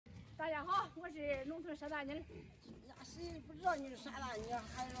大家好，我是农村傻大妮儿。谁不知道你是傻大妮儿？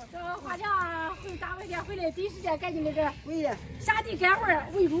还说这花匠回大白天回来，第一时间赶紧在这回去下地干活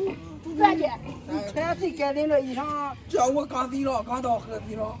围猪转圈。你看谁该领着衣裳？这我刚洗了，刚到河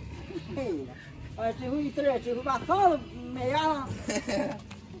洗了。嘿，这回这回把嗓子卖哑了。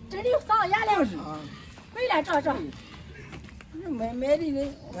真的嗓子哑了。回来这。卖力的，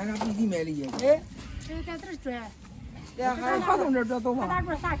俺上必须卖力。哎，这在这转。对呀，还还从这走吧。把大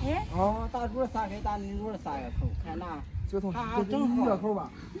柱撒开。哦，大柱撒开，大女柱撒个口，看那。就从他正这口吧。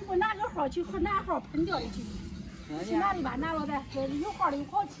你不拿个号去和拿号喷掉的去。去哪里吧？拿了咱有号的有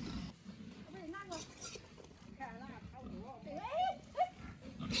好气。不是拿个。看那差不多。哎。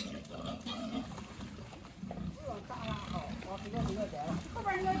不用撒那号，往这个摘了。后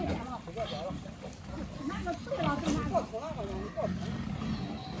边那个也摘了。这个摘了。拿个对了，再拿个。我好像你过冲。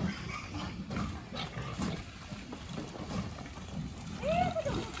哎，不就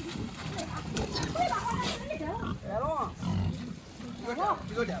对吧？好像是你摘了。摘了。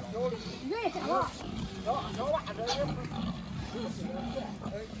这个摘了。你也摘了。小袜子也不。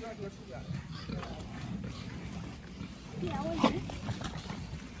哎，这个出去。别我一。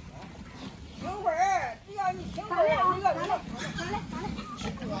听会儿，只要你听会儿，那个。来。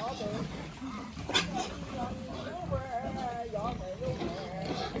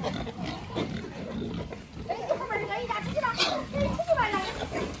哎，一会儿这个一家出去吧，出去吧，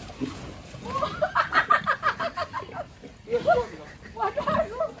我常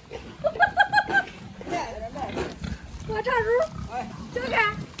叔，我常叔，哎，这看，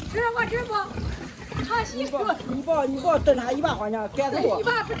这是我直播，常媳妇，你报挣他100块钱，改头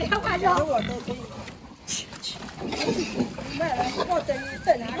100不挣花销。我得。卖了，你报挣他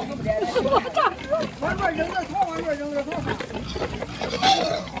可不摘了。我常叔，往这扔着草，往这扔着草。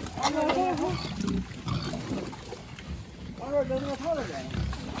往这扔着草了摘了。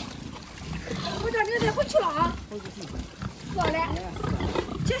我这你得回去了啊。回去。过来，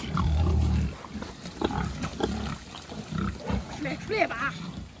去，出来吧。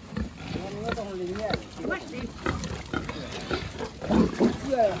我等会儿给你卖。我是的。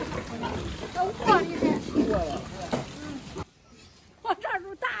对。我的是。对了。我常叔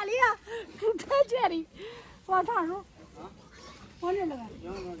大的呀，猪转圈的，我常叔。我这个。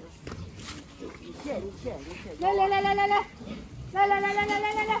你切。来。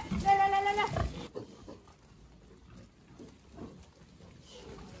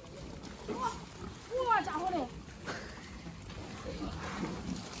哇，家伙嘞！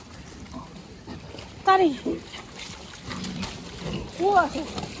大的，我去。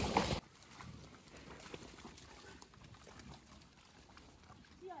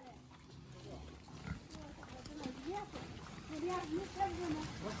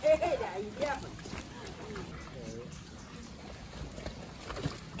嘿嘿的，一点。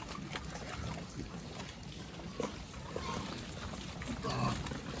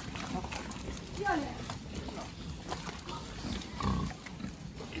你看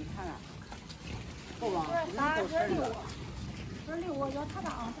看，够吧？这6我要他大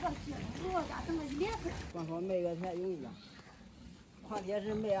这个是我家整个1脸粉。光说卖个钱容易啊，况且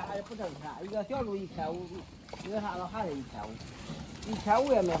是卖还是不挣钱，一个小猪150，一个啥子还得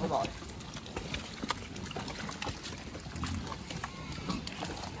1500，1500也卖不到。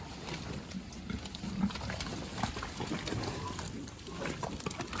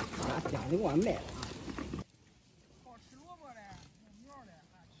拿姜就给我卖了。好吃萝卜嘞，有苗嘞，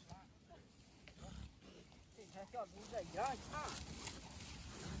难吃。这台小猪这一样强，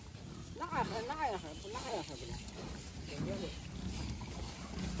哪样不哪样不行。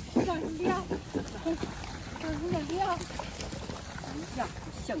这是凉，这是凉。一样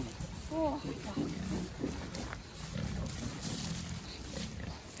行的。哦。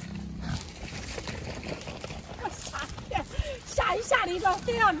下雨下的这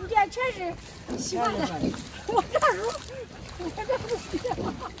肥羊猪圈全是稀饭的，我常叔，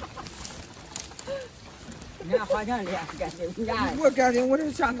你看好像脸干净，你家我干净，我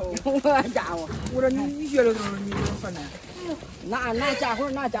这下头。我家伙，我这你学的都是你这饭呢。拿家伙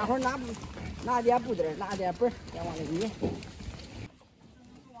拿点布袋，拿点本，再往里拧。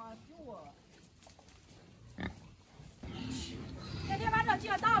那天把这几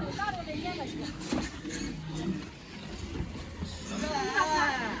个倒溜再粘个去。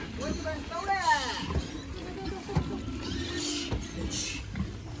我这边走嘞。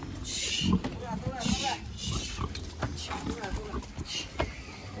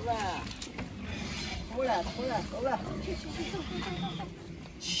走嘞。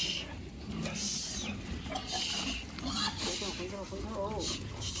回头。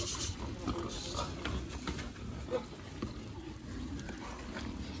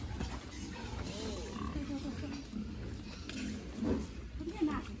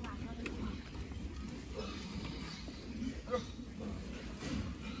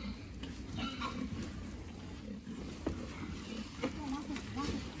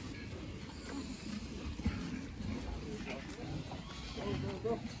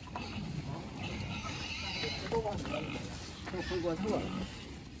过头了，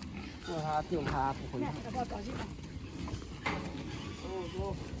我他就怕不会。不要着急。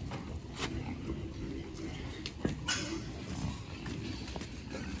走。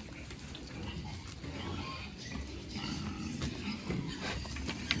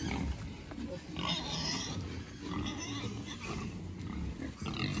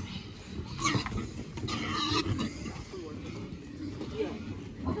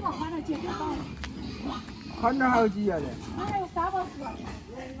我这把那接着放了。看这还有几页的？那还有3本书。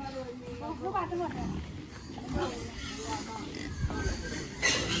我书吧，这个是。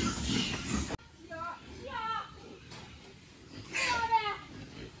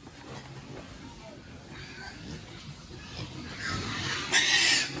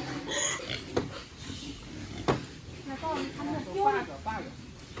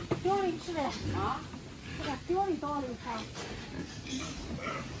丢里吃的啊，这个丢里倒里看。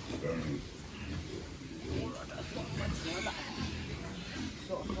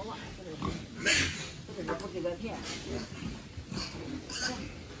说嘛，这个不这个甜。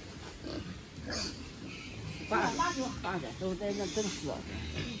八个都在那整死，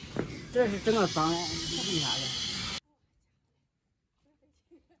这是整个脏的，为啥的？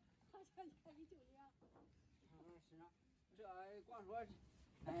这光说，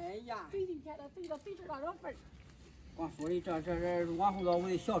哎呀，最今天的最到最知道这份儿。光说的这往后头我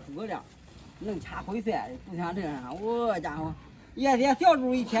的小诸葛亮，能掐会赛，不像这样，我家伙，一天小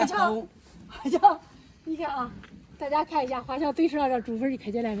猪一天偷。好像，你看啊，大家看一下，好像嘴上这猪粉你看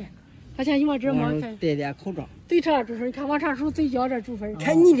见了没？好像你往这摸看。戴点口罩。嘴上猪粉，你看往上数嘴角这猪粉。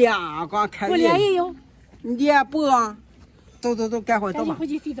看你脸啊，光看我脸也有。你脸不啊？走，赶快走吧。赶紧回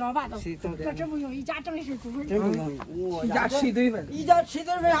去洗澡吧都。走。这真不用，一家整的是猪粉。真不容易，一家吃一顿饭。一家吃一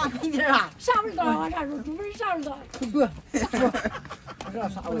顿饭啥没地儿啊？啥味道？往上数，猪粉啥味道？不，不知道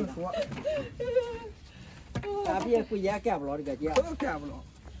啥味道。咱别回家干不了这个节，都干不了。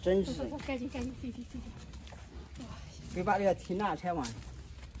真是。赶紧洗。别把这个题拿拆完。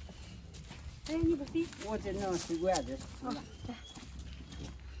哎，你不洗？我这能洗过来这。好，来。